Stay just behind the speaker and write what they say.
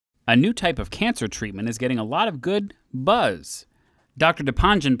A new type of cancer treatment is getting a lot of good buzz. Dr.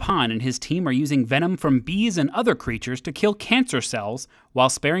 Dipanjan Pan and his team are using venom from bees and other creatures to kill cancer cells while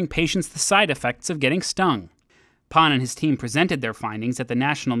sparing patients the side effects of getting stung. Pan and his team presented their findings at the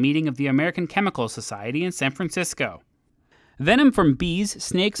National Meeting of the American Chemical Society in San Francisco. Venom from bees,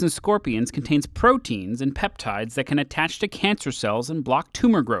 snakes, and scorpions contains proteins and peptides that can attach to cancer cells and block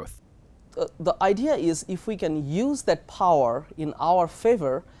tumor growth. The idea is if we can use that power in our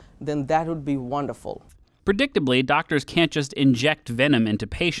favor, then that would be wonderful. Predictably, doctors can't just inject venom into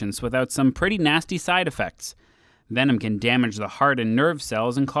patients without some pretty nasty side effects. Venom can damage the heart and nerve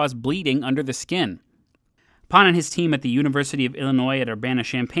cells and cause bleeding under the skin. Pan and his team at the University of Illinois at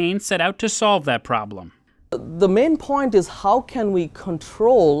Urbana-Champaign set out to solve that problem. The main point is how can we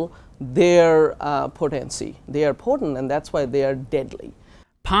control their potency. They are potent and that's why they are deadly.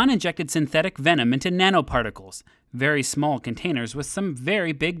 Pan injected synthetic venom into nanoparticles, very small containers with some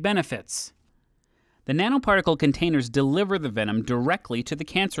very big benefits. The nanoparticle containers deliver the venom directly to the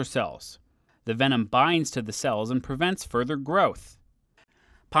cancer cells. The venom binds to the cells and prevents further growth.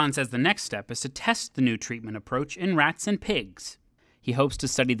 Pan says the next step is to test the new treatment approach in rats and pigs. He hopes to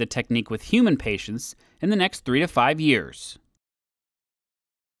study the technique with human patients in the next 3 to 5 years.